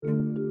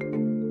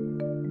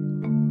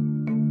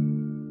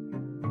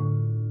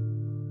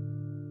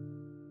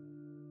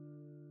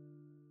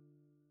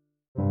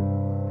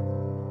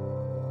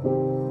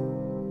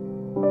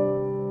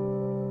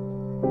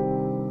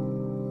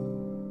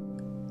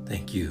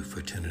you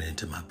for tuning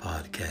into my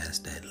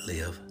podcast at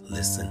Live,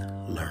 Listen,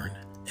 Learn,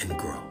 and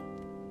Grow.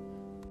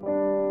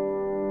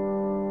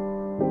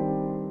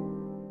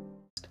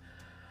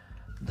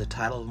 The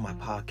title of my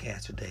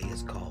podcast today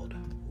is called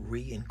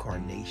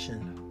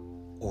Reincarnation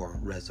or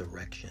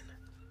Resurrection.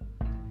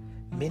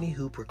 Many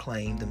who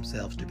proclaim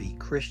themselves to be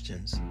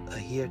Christians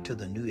adhere to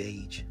the New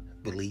Age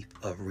belief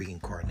of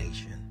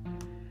reincarnation.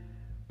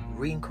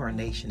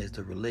 Reincarnation is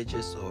the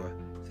religious or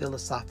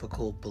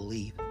philosophical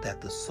belief that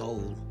the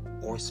soul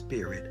or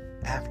spirit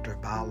after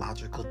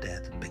biological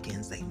death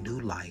begins a new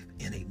life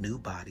in a new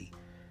body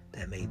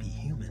that may be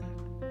human,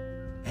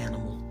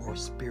 animal, or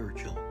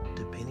spiritual,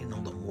 depending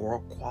on the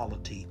moral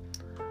quality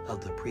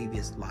of the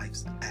previous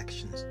life's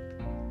actions.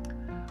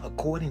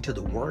 According to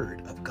the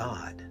Word of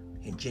God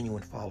and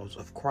genuine followers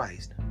of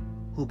Christ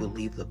who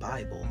believe the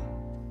Bible,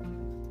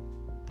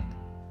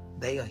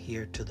 they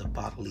adhere to the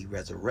bodily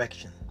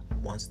resurrection.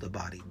 Once the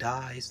body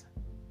dies,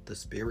 the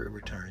spirit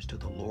returns to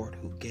the Lord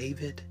who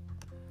gave it,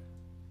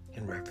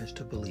 in reference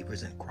to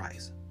believers in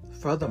Christ.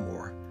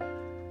 Furthermore,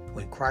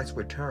 when Christ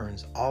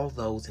returns, all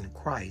those in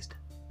Christ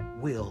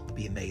will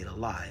be made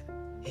alive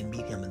and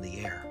meet him in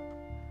the air,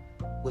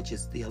 which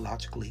is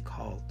theologically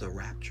called the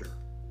rapture.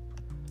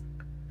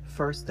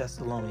 1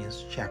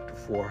 Thessalonians chapter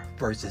 4,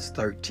 verses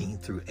 13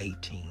 through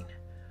 18.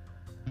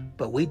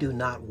 But we do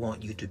not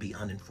want you to be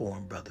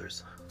uninformed,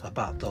 brothers,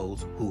 about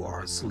those who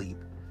are asleep,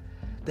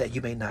 that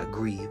you may not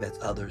grieve as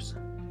others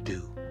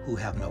do, who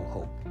have no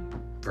hope.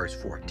 Verse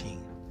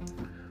 14.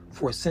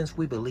 For since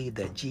we believe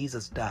that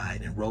Jesus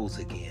died and rose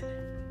again,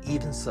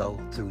 even so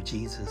through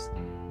Jesus,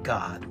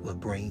 God will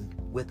bring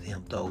with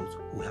him those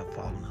who have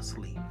fallen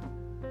asleep.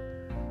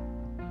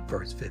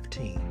 Verse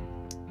 15.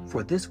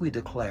 For this we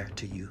declare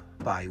to you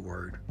by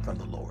word from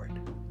the Lord,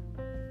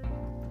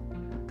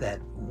 that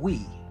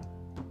we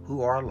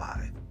who are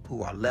alive,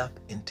 who are left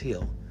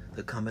until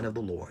the coming of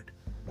the Lord,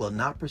 will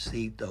not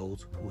precede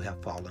those who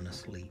have fallen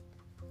asleep.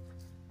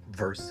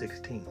 Verse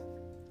 16.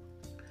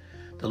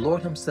 The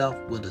Lord himself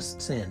will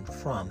descend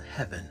from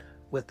heaven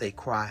with a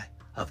cry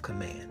of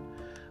command,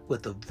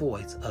 with the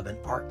voice of an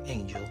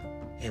archangel,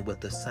 and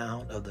with the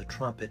sound of the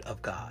trumpet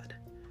of God.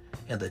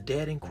 And the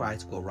dead in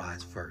Christ will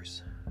rise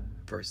first.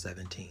 Verse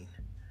 17.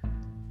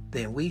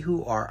 Then we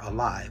who are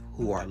alive,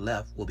 who are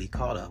left, will be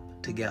caught up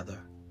together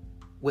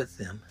with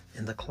them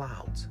in the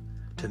clouds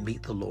to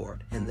meet the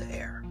Lord in the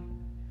air.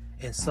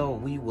 And so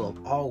we will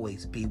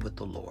always be with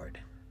the Lord.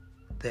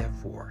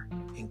 Therefore,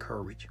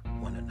 encourage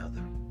one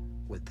another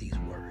with these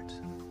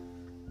words.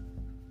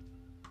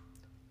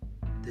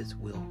 This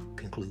will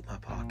conclude my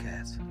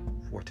podcast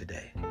for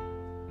today.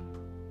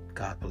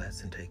 God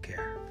bless and take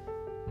care.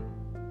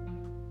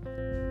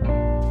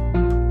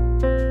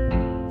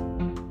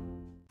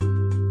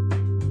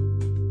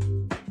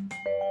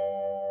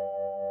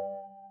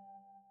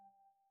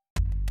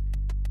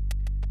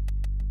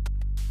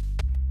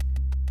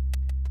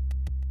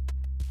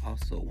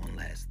 Also, one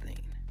last thing.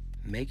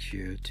 Make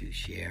sure to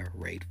share,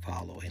 rate,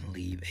 follow, and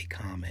leave a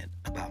comment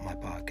about my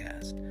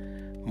podcast.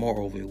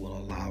 Moreover, it will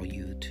allow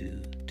you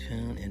to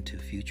tune into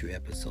future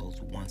episodes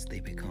once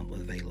they become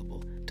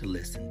available to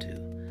listen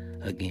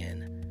to.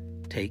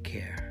 Again, take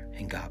care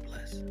and God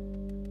bless.